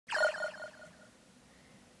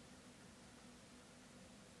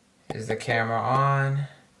Is the camera on?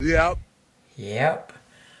 Yep. Yep.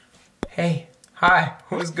 Hey, hi,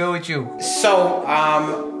 what's good with you? So,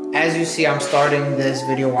 as you see, I'm starting this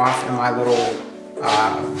video off in my little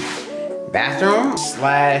bathroom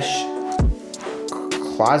slash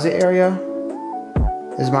closet area.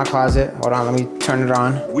 This is my closet. Hold on, let me turn it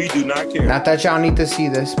on. We do not care. Not that y'all need to see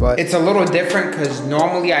this, but it's a little different because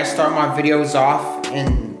normally I start my videos off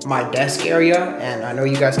in my desk area, and I know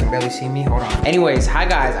you guys can barely see me. Hold on. Anyways, hi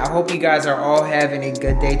guys. I hope you guys are all having a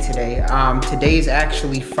good day today. Today is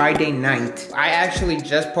actually Friday night. I actually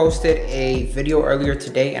just posted a video earlier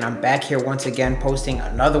today, and I'm back here once again posting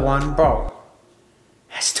another one. Bro,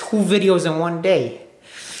 that's 2 videos in one day.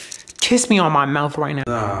 Kiss me on my mouth right now.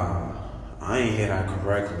 Nah, I ain't hear that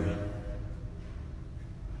correctly.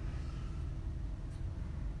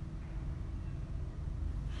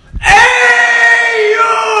 Hey, yo!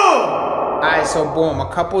 Alright, so boom,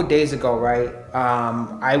 a couple days ago, right?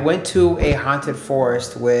 I went to a haunted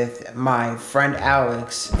forest with my friend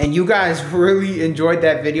Alex, and you guys really enjoyed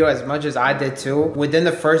that video as much as I did too. Within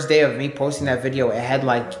the first day of me posting that video, it had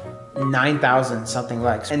like 9,000 something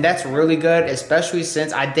likes, and that's really good, especially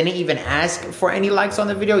since I didn't even ask for any likes on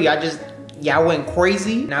the video. Y'all went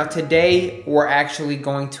crazy. Now today we're actually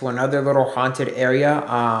going to another little haunted area.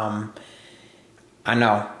 I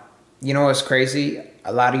know, you know what's crazy?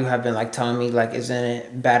 A lot of you have been like telling me like, isn't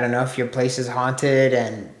it bad enough your place is haunted,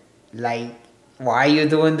 and like, why are you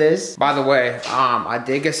doing this? By the way, I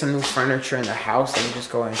did get some new furniture in the house. Let me just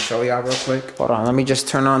go ahead and show y'all real quick. Hold on, let me just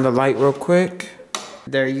turn on the light real quick.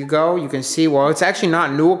 There you go. You can see, well, it's actually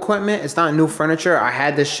not new equipment. It's not new furniture. I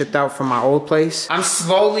had this shipped out from my old place. I'm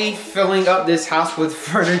slowly filling up this house with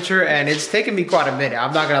furniture, and it's taken me quite a minute.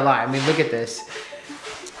 I'm not gonna lie. I mean, look at this.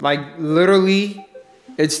 Like, literally,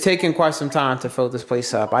 it's taken quite some time to fill this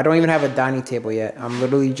place up. I don't even have a dining table yet. I'm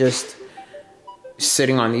literally just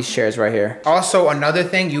sitting on these chairs right here. Also, another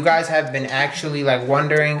thing, you guys have been actually like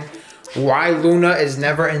wondering why Luna is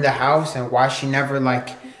never in the house and why she never like,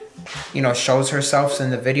 you know, shows herself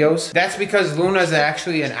in the videos. That's because Luna is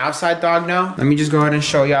actually an outside dog now. Let me just go ahead and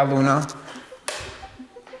show y'all Luna.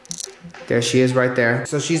 There she is right there.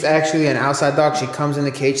 So she's actually an outside dog. She comes in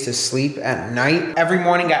the cage to sleep at night. Every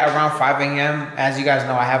morning at around 5 a.m. As you guys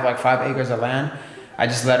know, I have like 5 acres of land. I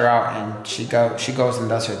just let her out and she goes and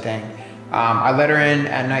does her thing. I let her in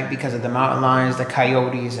at night because of the mountain lions, the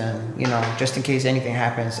coyotes, and you know, just in case anything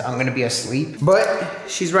happens, I'm gonna be asleep. But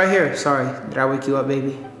she's right here. Sorry, did I wake you up,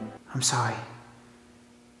 baby? I'm sorry.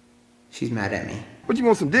 She's mad at me. What, you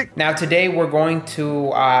want some dick? Now today we're going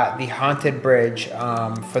to the Haunted Bridge.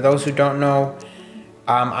 For those who don't know,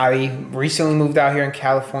 I recently moved out here in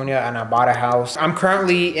California and I bought a house. I'm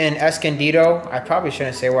currently in Escondido. I probably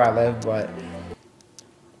shouldn't say where I live, but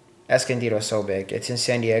Escondido is so big. It's in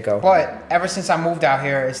San Diego. But ever since I moved out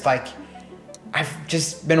here, it's like I've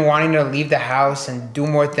just been wanting to leave the house and do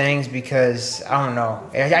more things because, I don't know.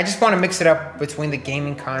 I just want to mix it up between the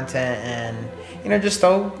gaming content and, you know, just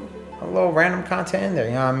throw a little random content in there,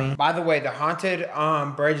 you know what I mean? By the way, the haunted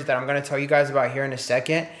bridge that I'm going to tell you guys about here in a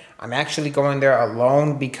second, I'm actually going there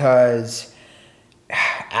alone because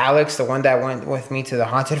Alex, the one that went with me to the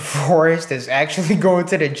haunted forest, is actually going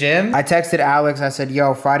to the gym. I texted Alex, I said,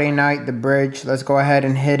 yo, Friday night, the bridge, let's go ahead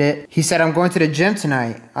and hit it. He said, I'm going to the gym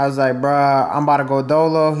tonight. I was like, bruh, I'm about to go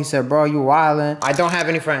dolo. He said, bro, you wildin'. I don't have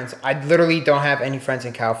any friends. I literally don't have any friends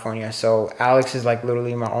in California. So Alex is like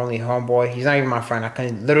literally my only homeboy. He's not even my friend. I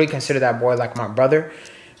can literally consider that boy like my brother.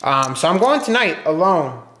 So I'm going tonight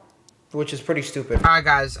alone, which is pretty stupid. All right,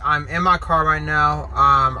 guys, I'm in my car right now.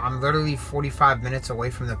 I'm literally 45 minutes away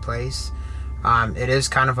from the place. It is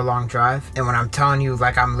kind of a long drive. And when I'm telling you,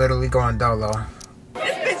 like, I'm literally going dolo,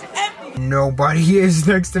 this bitch empty. Nobody is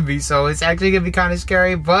next to me, so it's actually gonna be kind of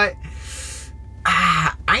scary, but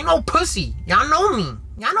I ain't no pussy. Y'all know me.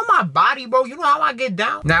 Y'all know my body, bro. You know how I get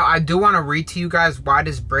down. Now, I do want to read to you guys why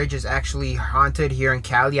this bridge is actually haunted here in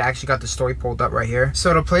Cali. I actually got the story pulled up right here.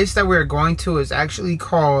 So the place that we're going to is actually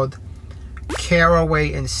called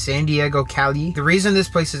Caraway in San Diego, Cali. The reason this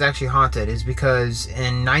place is actually haunted is because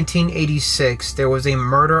in 1986 there was a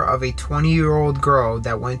murder of a 20-year-old girl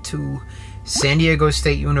that went to San Diego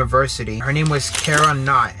State University. Her name was Kara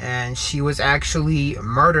Knott, and she was actually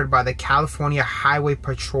murdered by the California Highway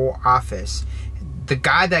Patrol office. The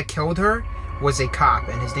guy that killed her was a cop,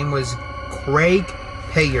 and his name was Craig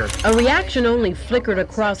Payer. A reaction only flickered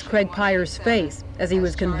across Craig Payer's face as he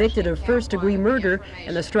was convicted of first-degree murder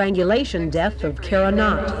and the strangulation death of Kara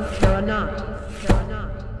Knott.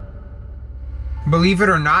 Believe it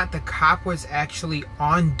or not, the cop was actually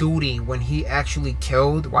on duty when he actually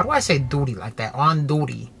killed. Why do I say duty like that? On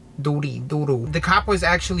duty. The cop was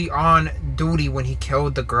actually on duty when he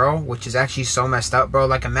killed the girl, which is actually so messed up, bro.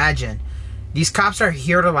 Like, imagine. These cops are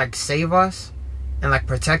here to, like, save us and, like,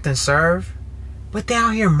 protect and serve. But they out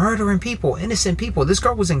here murdering people, innocent people. This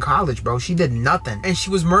girl was in college, bro. She did nothing. And she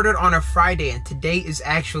was murdered on a Friday, and today is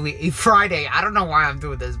actually a Friday. I don't know why I'm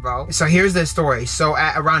doing this, bro. So here's the story. So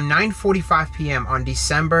at around 9:45 p.m. on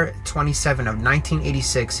December 27 of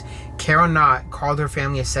 1986, Carol Knott called her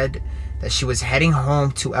family and said that she was heading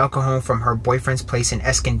home to El Cajon from her boyfriend's place in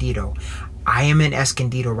Escondido. I am in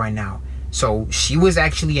Escondido right now. So she was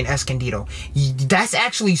actually in Escondido. That's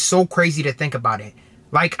actually so crazy to think about it.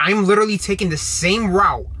 Like, I'm literally taking the same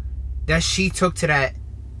route that she took to that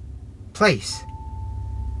place.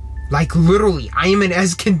 Like, literally, I am in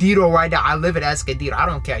Escondido right now. I live in Escondido. I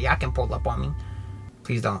don't care. Y'all can pull up on me.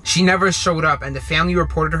 Please don't. She never showed up, and the family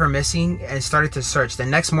reported her missing and started to search. The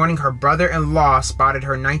next morning, her brother-in-law spotted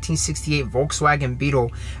her 1968 Volkswagen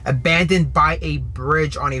Beetle abandoned by a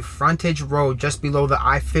bridge on a frontage road just below the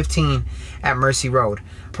I-15 at Mercy Road.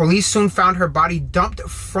 Police soon found her body dumped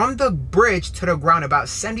from the bridge to the ground about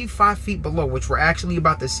 75 feet below, which we're actually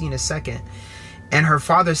about to see in a second. And her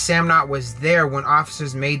father, Sam Knott, was there when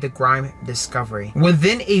officers made the crime discovery.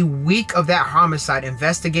 Within a week of that homicide,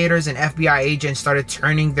 investigators and FBI agents started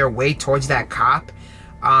turning their way towards that cop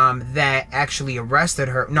that actually arrested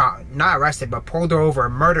her. No, not arrested, but pulled her over,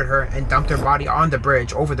 murdered her, and dumped her body on the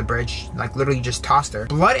bridge, over the bridge, like literally just tossed her.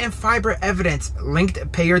 Blood and fiber evidence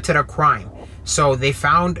linked Payer to the crime. So they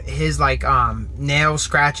found his like nail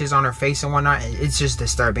scratches on her face and whatnot. It's just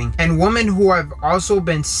disturbing. And women who have also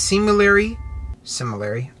been similarly,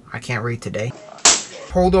 I can't read today,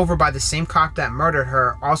 pulled over by the same cop that murdered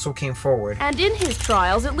her also came forward. And in his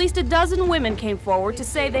trials, at least a dozen women came forward to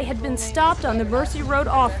say they had been stopped on the Mercy Road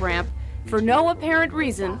off-ramp for no apparent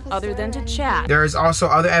reason other than to chat. There is also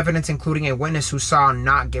other evidence, including a witness who saw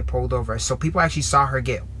Knott get pulled over. So people actually saw her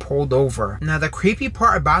get pulled over. Now, the creepy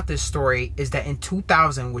part about this story is that in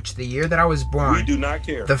 2000, which the year that I was born, we do not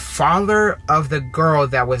care, the father of the girl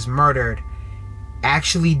that was murdered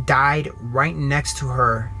actually died right next to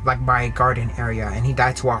her, like by a garden area, and he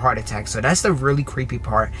died to a heart attack. So that's the really creepy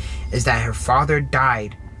part, is that her father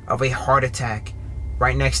died of a heart attack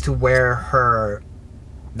right next to where her,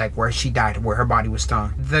 like where she died, where her body was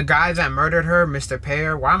thrown. The guy that murdered her, Mr.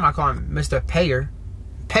 Payer, why am I calling him Mr. Payer?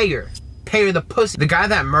 Payer the pussy. The guy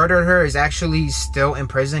that murdered her is actually still in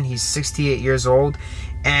prison. He's 68 years old,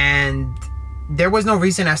 and there was no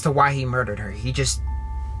reason as to why he murdered her. He just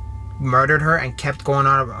murdered her and kept going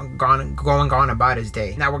on about his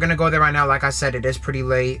day. Now we're gonna go there right now. Like I said, it is pretty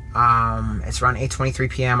late. It's around 8:23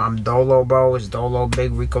 p.m. I'm Dolo, bro. It's Dolo,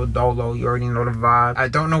 Big Rico Dolo. You already know the vibe. I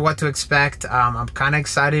don't know what to expect. I'm kind of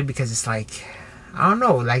excited because it's like, I don't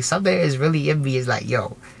know, like something is really in me is like,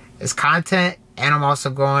 yo, it's content, and I'm also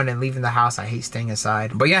going and leaving the house. I hate staying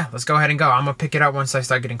inside. But yeah, let's go ahead and go. I'm gonna pick it up once I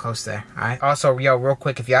start getting close there. All right. Also, yo, real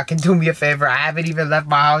quick, if y'all can do me a favor, I haven't even left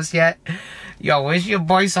my house yet. Yo, wish your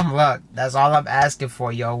boy some luck. That's all I'm asking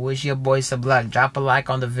for, yo. Wish your boy some luck. Drop a like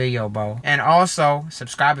on the video, bro. And also,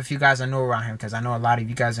 subscribe if you guys are new around here, because I know a lot of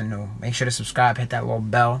you guys are new. Make sure to subscribe. Hit that little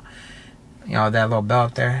bell. You know, that little bell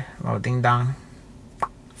up there. Little ding dong.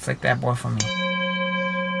 Flick that boy for me.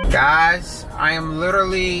 Guys, I am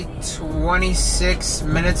literally 26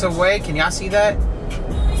 minutes away. Can y'all see that?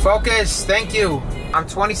 Focus. Thank you. I'm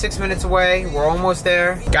 26 minutes away. We're almost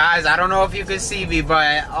there. Guys, I don't know if you can see me,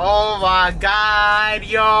 but oh my God,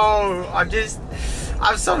 yo.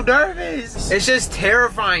 I'm so nervous. It's just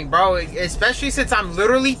terrifying, bro. Especially since I'm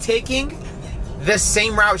literally taking the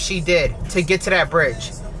same route she did to get to that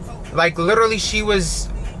bridge. Like, literally, she was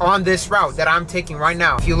on this route that I'm taking right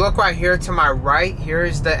now. If you look right here to my right, here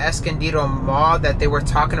is the Escondido Mall that they were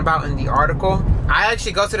talking about in the article. I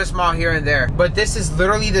actually go to this mall here and there, but this is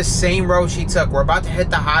literally the same road she took. We're about to hit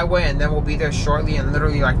the highway, and then we'll be there shortly in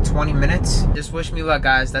literally like 20 minutes. Just wish me luck,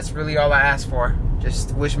 guys. That's really all I ask for.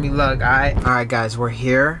 Just wish me luck, all right? All right, guys, we're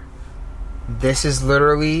here. This is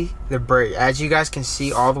literally the bridge. As you guys can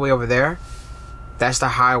see all the way over there, that's the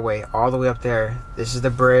highway all the way up there. This is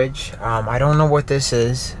the bridge. I don't know what this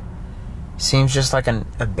is. Seems just like an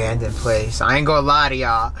abandoned place. I ain't gonna lie to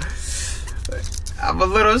y'all. I'm a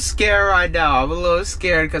little scared right now. I'm a little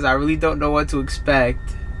scared because I really don't know what to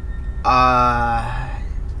expect.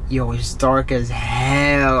 Yo, it's dark as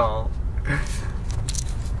hell.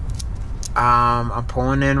 I'm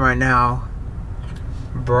pulling in right now.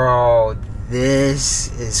 Bro,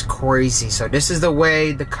 this is crazy. So this is the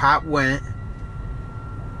way the cop went.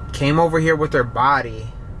 Came over here with her body.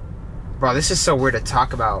 Bro, this is so weird to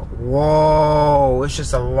talk about. Whoa, it's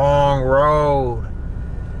just a long road.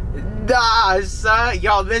 Nah, son.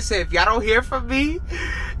 Yo, listen, if y'all don't hear from me,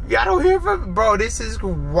 Y'all don't hear from, bro, this is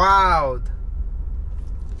wild.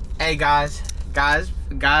 Hey guys,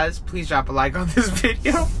 please drop a like on this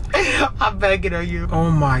video. I'm begging on you.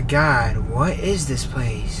 Oh my God, what is this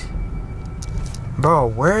place? Bro,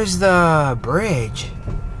 where's the bridge?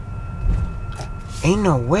 Ain't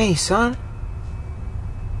no way, son.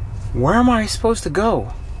 Where am I supposed to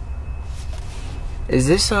go? Is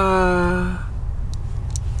this, I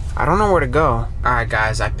don't know where to go. Alright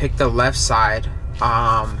guys, I picked the left side.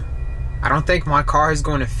 I don't think my car is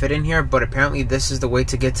going to fit in here, but apparently this is the way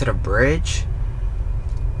to get to the bridge.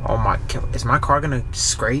 Oh my, is my car gonna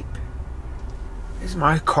scrape? Is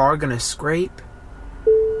my car gonna scrape?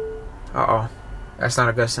 Uh-oh, that's not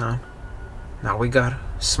a good sound. Now we got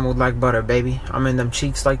smooth like butter, baby. I'm in them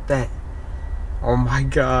cheeks like that. Oh my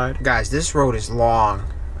God. Guys, this road is long,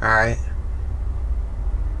 alright?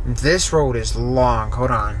 This road is long,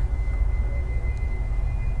 hold on.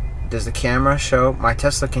 Does the camera show? My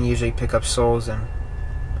Tesla can usually pick up souls and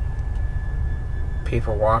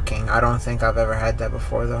people walking. I don't think I've ever had that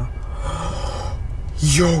before though.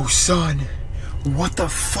 Yo, son. What the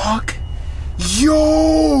fuck?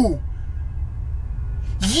 Yo!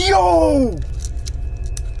 Yo!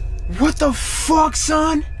 What the fuck,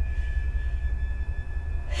 son?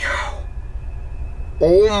 Yo.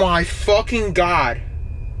 Oh my fucking God.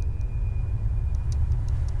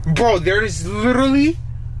 Bro, there is literally...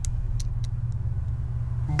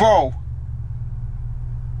 Bro.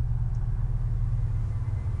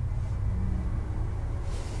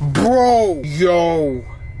 Bro. Yo.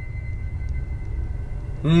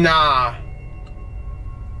 Nah.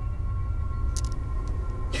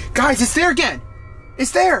 Guys, it's there again. It's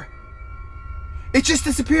there. It just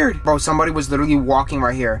disappeared. Bro, somebody was literally walking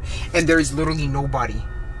right here. And there's literally nobody.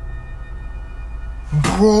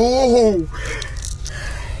 Bro.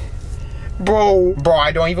 Bro,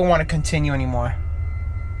 I don't even want to continue anymore.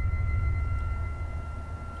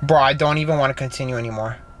 Bro, I don't even want to continue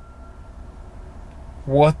anymore.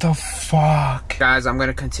 What the fuck? Guys, I'm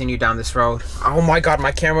gonna continue down this road. Oh my God,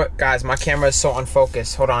 my camera, guys, my camera is so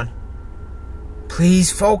unfocused. Hold on.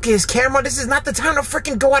 Please focus, camera. This is not the time to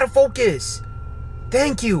freaking go out of focus.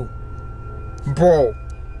 Thank you. Bro,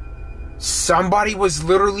 somebody was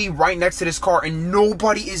literally right next to this car and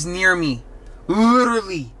nobody is near me.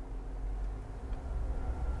 Literally.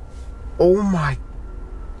 Oh my.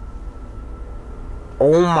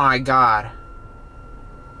 Oh my God.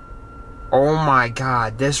 Oh my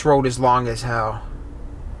God. This road is long as hell.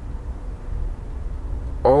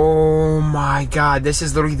 Oh my God. This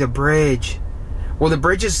is literally the bridge. Well, the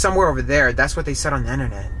bridge is somewhere over there. That's what they said on the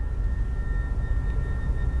internet.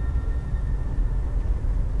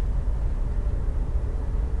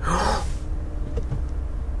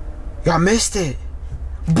 Y'all missed it.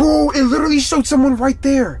 Bro, it literally showed someone right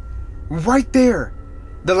there. Right there.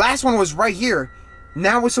 The last one was right here.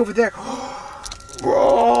 Now it's over there.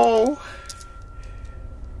 Bro.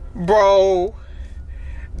 Bro.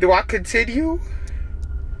 Do I continue?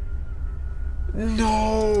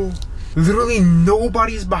 No. Literally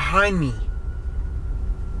nobody's behind me.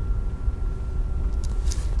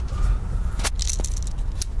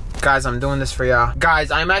 Guys, I'm doing this for y'all. Guys,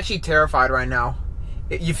 I'm actually terrified right now.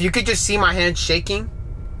 If you could just see my hand shaking.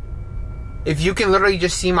 If you can literally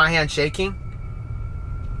just see my hand shaking.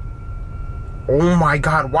 Oh my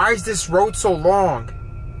God, why is this road so long?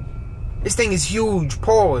 This thing is huge.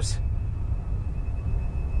 Pause.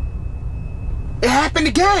 It happened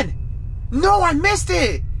again. No, I missed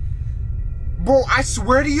it. Bro, I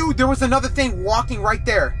swear to you, there was another thing walking right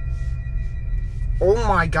there. Oh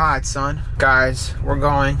my God, son. Guys, we're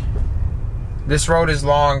going. This road is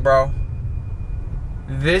long, bro.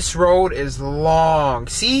 This road is long.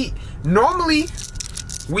 See, normally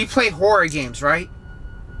we play horror games, right?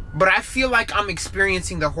 But I feel like I'm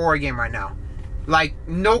experiencing the horror game right now. Like,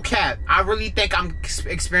 no cap. I really think I'm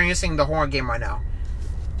experiencing the horror game right now.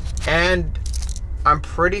 And I'm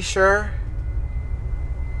pretty sure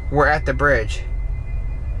we're at the bridge.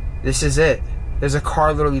 This is it. There's a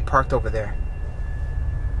car literally parked over there.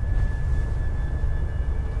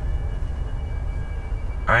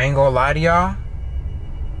 I ain't gonna lie to y'all.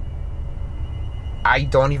 I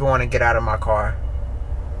don't even want to get out of my car.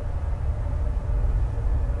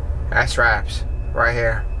 That's raps. Right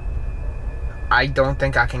here. I don't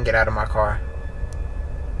think I can get out of my car.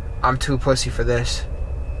 I'm too pussy for this.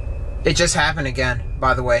 It just happened again,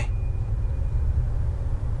 by the way.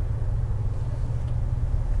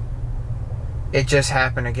 It just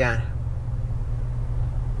happened again.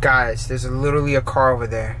 Guys, there's literally a car over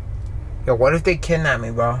there. Yo, what if they kidnap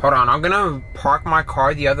me, bro? Hold on, I'm gonna park my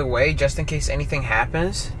car the other way just in case anything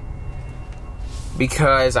happens.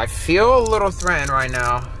 Because I feel a little threatened right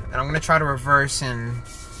now. and I'm gonna try to reverse and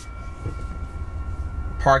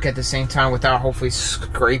park at the same time without hopefully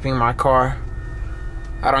scraping my car.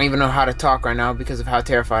 I don't even know how to talk right now because of how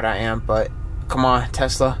terrified I am, but come on,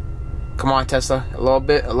 Tesla. Come on, Tesla. A little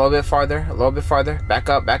bit farther, a little bit farther. Back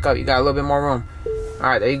up, back up. You got a little bit more room. All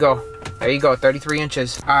right, there you go. There you go, 33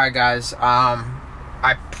 inches. All right, guys,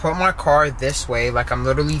 I put my car this way, like I'm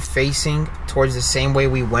literally facing towards the same way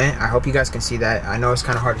we went. I hope you guys can see that. I know it's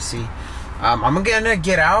kind of hard to see. I'm gonna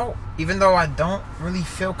get out, even though I don't really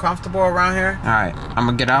feel comfortable around here. All right, I'm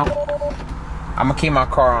gonna get out. I'm gonna keep my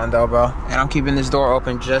car on though, bro. And I'm keeping this door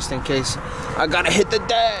open just in case I gotta hit the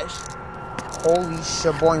dash. Holy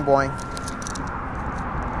shit, boing boing.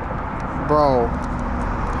 Bro,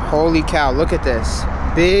 holy cow, look at this.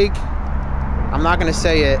 Big, I'm not gonna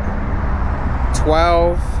say it,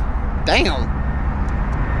 12, damn.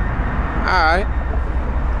 All right,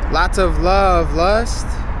 lots of love, lust,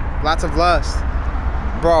 lots of lust.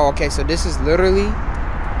 Bro, okay, so this is literally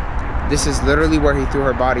where he threw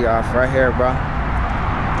her body off, right here, bro.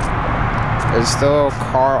 There's still a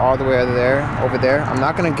car all the way over there. I'm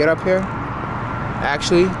not gonna get up here.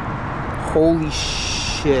 Actually, holy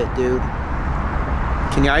shit, dude.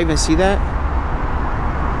 Can y'all even see that?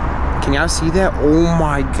 Can y'all see that? Oh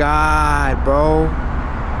my God, bro.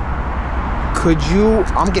 Could you,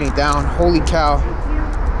 I'm getting down, holy cow.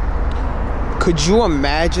 Could you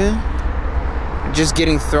imagine just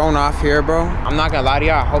getting thrown off here, bro? I'm not gonna lie to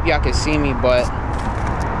y'all, I hope y'all can see me, but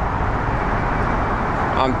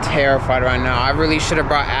I'm terrified right now. I really should have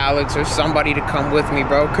brought Alex or somebody to come with me,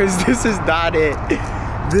 bro, because this is not it.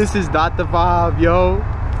 This is not the vibe, yo.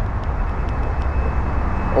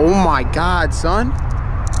 Oh my God, son.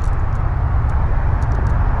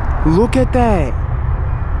 Look at that.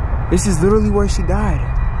 This is literally where she died.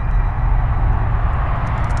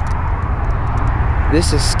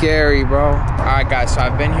 This is scary, bro. Alright, guys, so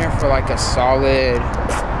I've been here for like a solid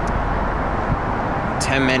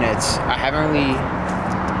 10 minutes. I haven't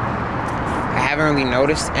really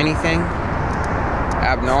noticed anything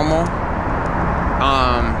abnormal.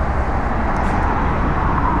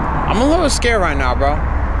 I'm a little scared right now, bro.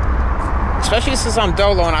 Especially since I'm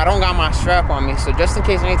dolo and I don't got my strap on me. So just in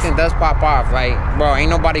case anything does pop off, like, bro, ain't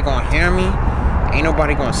nobody gonna hear me. Ain't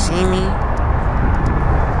nobody gonna see me.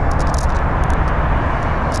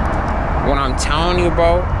 When I'm telling you,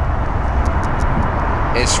 bro,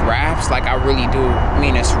 it's raps. Like, I really do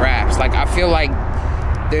mean it's raps. Like, I feel like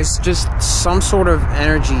there's just some sort of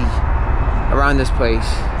energy around this place.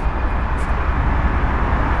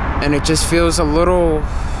 And it just feels a little...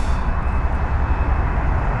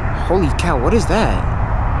 Holy cow, what is that?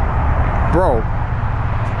 Bro.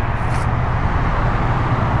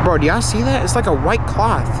 Bro, do y'all see that? It's like a white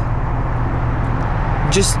cloth.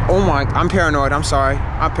 Just, oh my, I'm paranoid, I'm sorry.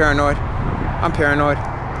 I'm paranoid. I'm paranoid.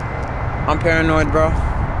 I'm paranoid, bro.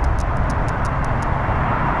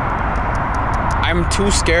 I'm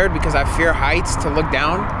too scared because I fear heights to look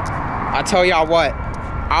down. I'll tell y'all what.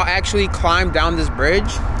 I'll actually climb down this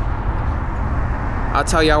bridge. I'll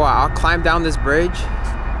tell y'all what. I'll climb down this bridge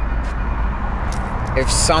if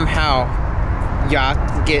somehow y'all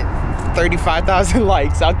get 35,000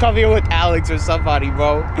 likes. I'll come here with Alex or somebody,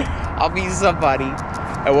 bro. I'll be somebody.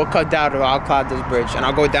 And we'll cut down, or I'll climb this bridge. And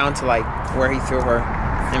I'll go down to like where he threw her.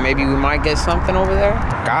 And maybe we might get something over there.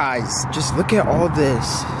 Guys, just look at all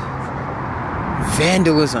this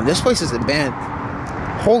vandalism. This place is abandoned.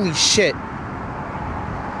 Holy shit.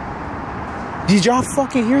 Did y'all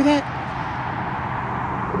fucking hear that?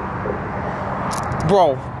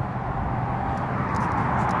 Bro.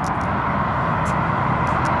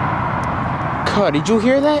 Cut, did you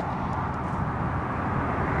hear that?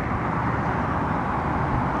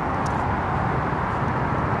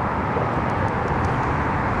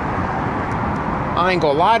 I ain't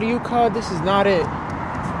gonna lie to you, cuz, this is not it.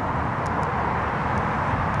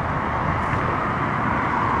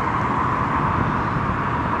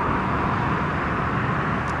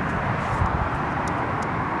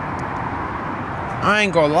 I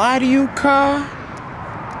ain't gonna lie to you, cuz.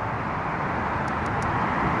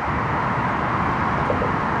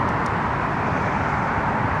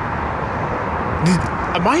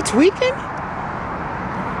 Am I tweaking?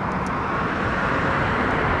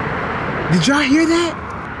 Did y'all hear that?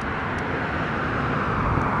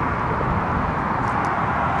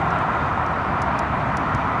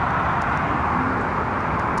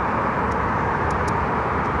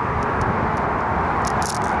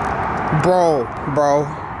 Bro.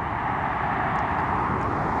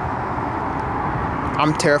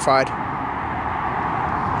 I'm terrified.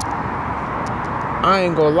 I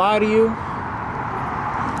ain't gonna lie to you.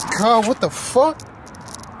 God, what the fuck?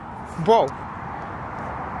 Bro.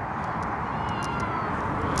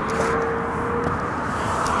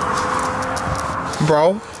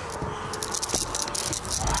 Bro.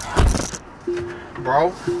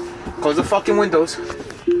 Bro. Close the fucking windows.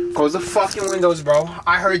 Close the fucking windows, bro.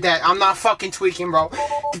 I heard that. I'm not fucking tweaking, bro.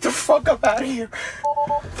 Get the fuck up out of here.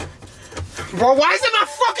 Bro, why isn't my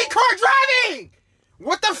fucking car driving?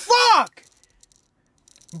 What the fuck?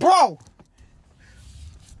 Bro.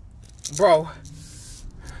 Bro.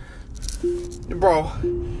 Bro.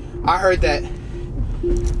 I heard that.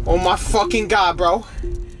 Oh my fucking God, bro.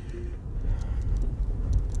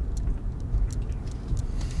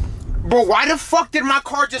 Bro, why the fuck did my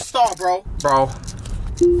car just stall, bro? Bro,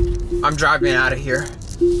 I'm driving out of here.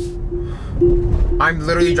 I'm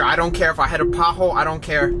literally driving. I don't care if I hit a pothole. I don't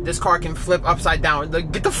care. This car can flip upside down.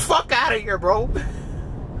 Like, get the fuck out of here, bro.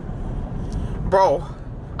 Bro,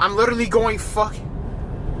 I'm literally going fuck.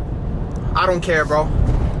 I don't care, bro.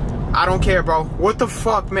 I don't care, bro. What the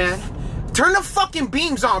fuck, man? Turn the fucking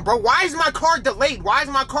beams on, bro. Why is my car delayed? Why is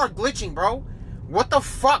my car glitching, bro? What the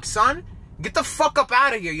fuck, son? Get the fuck up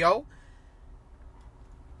out of here, yo.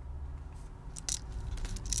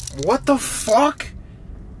 What the fuck?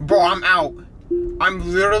 Bro, I'm out.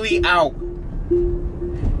 I'm literally out.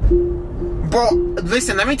 Bro,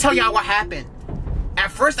 listen, let me tell y'all what happened.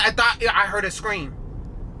 At first, I thought I heard a scream.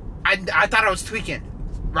 I thought I was tweaking,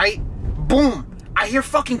 right? Boom. I hear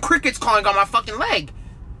fucking crickets calling on my fucking leg.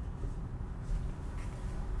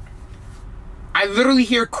 I literally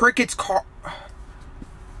hear crickets call.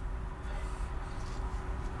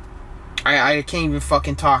 I can't even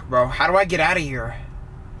fucking talk, bro. How do I get out of here?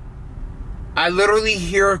 I literally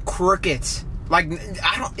hear crickets. Like,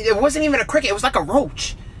 it wasn't even a cricket. It was like a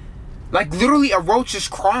roach. Like, literally a roach is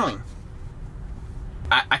crawling.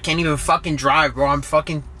 I can't even fucking drive, bro. I'm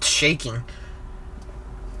fucking shaking.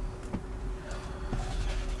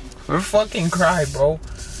 I'm fucking cry, bro.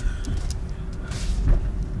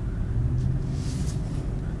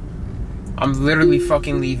 I'm literally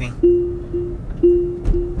fucking leaving.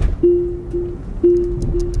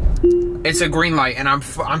 It's a green light and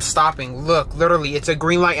I'm stopping. Look, literally, it's a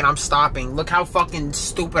green light and I'm stopping. Look how fucking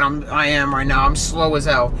stupid I am right now. I'm slow as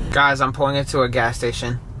hell. Guys, I'm pulling into a gas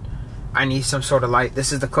station. I need some sort of light.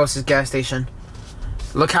 This is the closest gas station.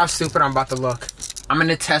 Look how stupid I'm about to look. I'm in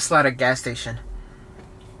a Tesla at a gas station.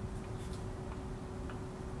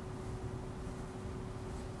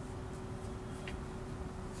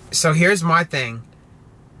 So here's my thing.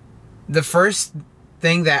 The first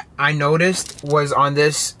thing that I noticed was on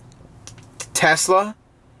this Tesla.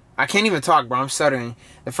 I can't even talk, bro. I'm stuttering.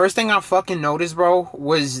 The first thing I fucking noticed, bro,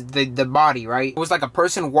 was the body, right? It was like a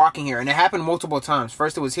person walking here, and it happened multiple times.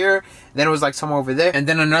 First it was here, then it was like somewhere over there. And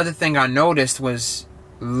then another thing I noticed was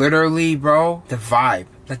literally, bro, the vibe.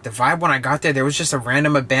 Like, the vibe when I got there was just a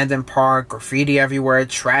random abandoned park, graffiti everywhere,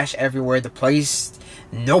 trash everywhere. The place,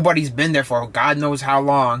 nobody's been there for God knows how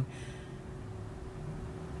long.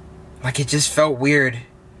 Like, it just felt weird.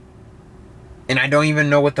 And I don't even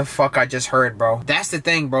know what the fuck I just heard, bro. That's the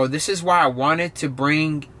thing, bro. This is why I wanted to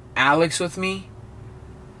bring Alex with me.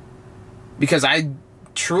 Because I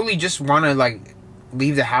truly just want to, like,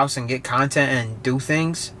 leave the house and get content and do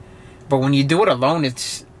things. But when you do it alone,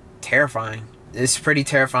 it's terrifying. It's pretty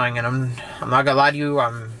terrifying. And I'm not gonna lie to you.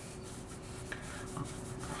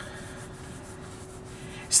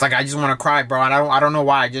 It's like I just want to cry, bro. And I don't know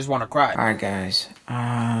why. I just want to cry. Alright, guys.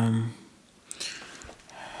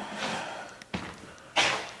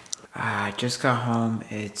 I just got home.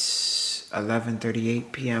 It's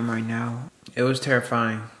 11:38 p.m. right now. It was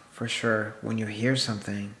terrifying, for sure, when you hear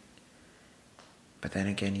something, but then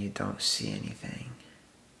again, you don't see anything.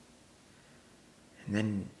 And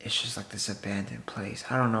then it's just like this abandoned place.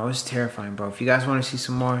 I don't know. It's terrifying, bro. If you guys want to see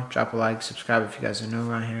some more, drop a like, subscribe if you guys are new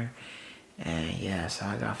around here. And yeah, that's all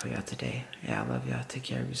I got for y'all today. Yeah, I love y'all. Take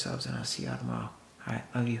care of yourselves, and I'll see y'all tomorrow. All right,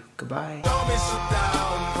 love you. Goodbye.